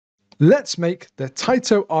Let's make the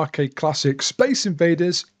Taito arcade classic Space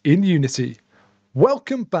Invaders in Unity.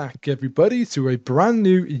 Welcome back everybody to a brand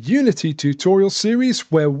new Unity tutorial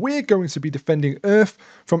series where we're going to be defending Earth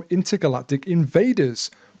from intergalactic invaders.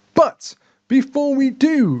 But before we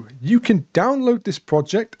do, you can download this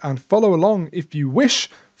project and follow along if you wish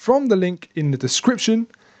from the link in the description.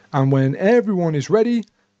 And when everyone is ready,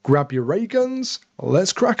 grab your ray guns,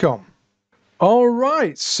 let's crack on.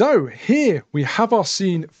 Alright, so here we have our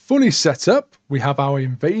scene fully set up. We have our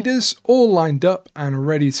invaders all lined up and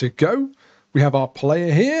ready to go. We have our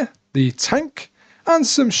player here, the tank, and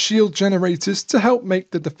some shield generators to help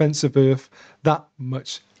make the defense of Earth that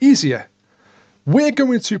much easier. We're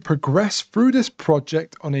going to progress through this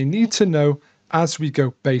project on a need-to-know as we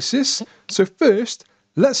go basis. So first,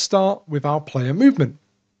 let's start with our player movement.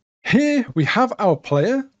 Here we have our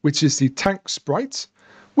player, which is the tank sprite.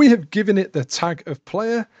 We have given it the tag of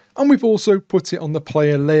player, and we've also put it on the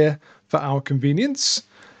player layer for our convenience.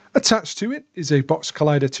 Attached to it is a box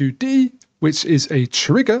collider 2D, which is a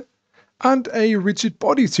trigger, and a rigid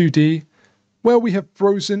body 2D, where we have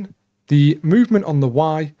frozen the movement on the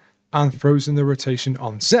Y and frozen the rotation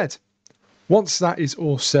on Z. Once that is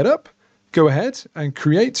all set up, go ahead and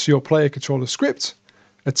create your player controller script,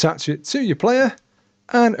 attach it to your player,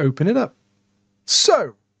 and open it up.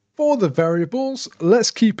 So, for the variables,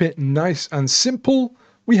 let's keep it nice and simple.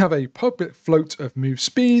 We have a public float of move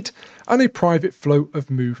speed and a private float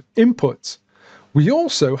of move input. We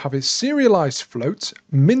also have a serialized float,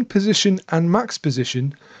 min position and max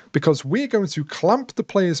position, because we're going to clamp the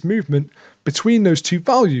player's movement between those two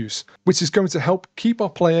values, which is going to help keep our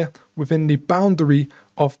player within the boundary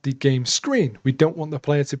of the game screen. We don't want the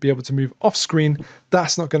player to be able to move off screen.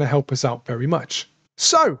 That's not going to help us out very much.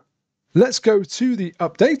 So, let's go to the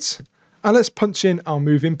update and let's punch in our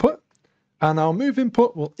move input, and our move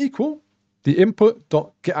input will equal the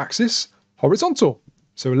input.getAxis horizontal,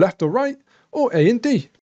 so left or right or A and D.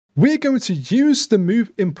 We're going to use the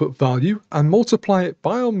move input value and multiply it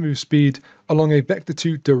by our move speed along a vector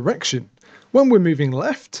 2 direction. When we're moving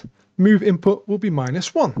left, move input will be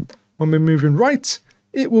 -1. When we're moving right,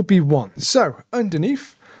 it will be 1. So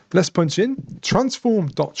underneath, let's punch in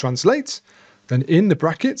transform.translate. Then in the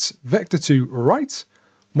brackets, vector 2 right,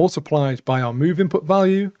 multiplied by our move input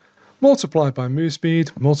value, multiplied by move speed,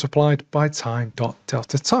 multiplied by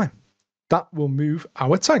time.delta time. That will move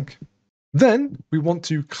our tank. Then we want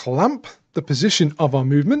to clamp the position of our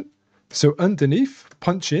movement. So underneath,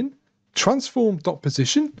 punch in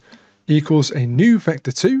transform.position equals a new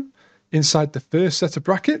vector 2 inside the first set of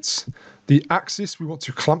brackets. The axis we want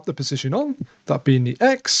to clamp the position on, that being the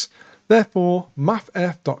X. Therefore,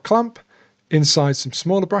 mathf.clamp inside some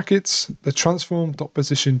smaller brackets, the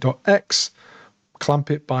transform.position.x,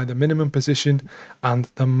 clamp it by the minimum position and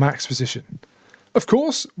the max position. Of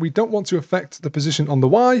course, we don't want to affect the position on the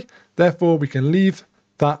Y, therefore we can leave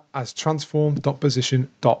that as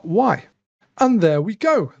transform.position.y. And there we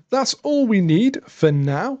go. That's all we need for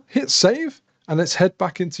now. Hit save and let's head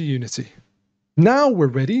back into Unity. Now we're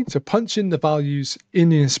ready to punch in the values in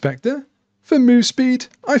the inspector. For move speed,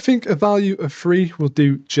 I think a value of 3 will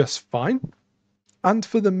do just fine. And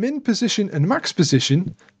for the min position and max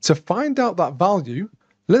position, to find out that value,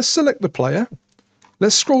 let's select the player.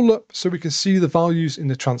 Let's scroll up so we can see the values in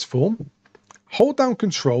the transform. Hold down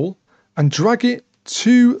Control and drag it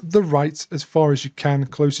to the right as far as you can,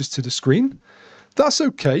 closest to the screen. That's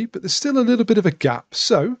okay, but there's still a little bit of a gap.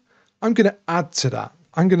 So I'm going to add to that.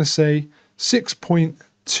 I'm going to say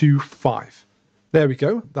 6.25. There we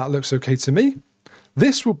go. That looks okay to me.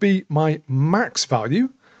 This will be my max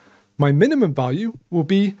value. My minimum value will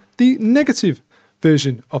be the negative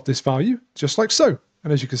version of this value, just like so.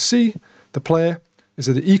 And as you can see, the player is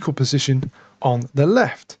at the equal position on the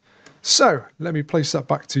left. So let me place that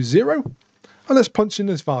back to 0 and let's punch in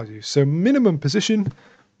those values. So minimum position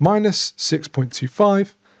minus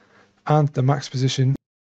 6.25 and the max position,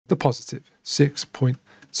 the positive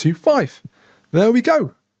 6.25. There we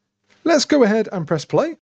go. Let's go ahead and press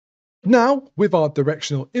play. Now, with our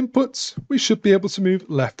directional inputs, we should be able to move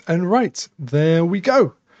left and right. There we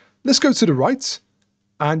go. Let's go to the right.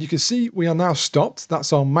 And you can see we are now stopped.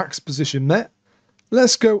 That's our max position met.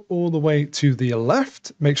 Let's go all the way to the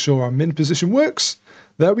left. Make sure our min position works.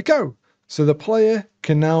 There we go. So the player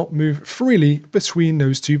can now move freely between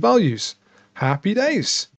those two values. Happy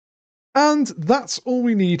days. And that's all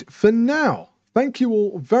we need for now. Thank you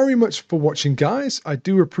all very much for watching, guys. I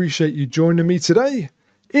do appreciate you joining me today.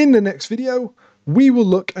 In the next video, we will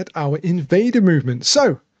look at our invader movement.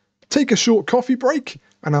 So, take a short coffee break,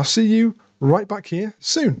 and I'll see you right back here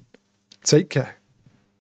soon. Take care.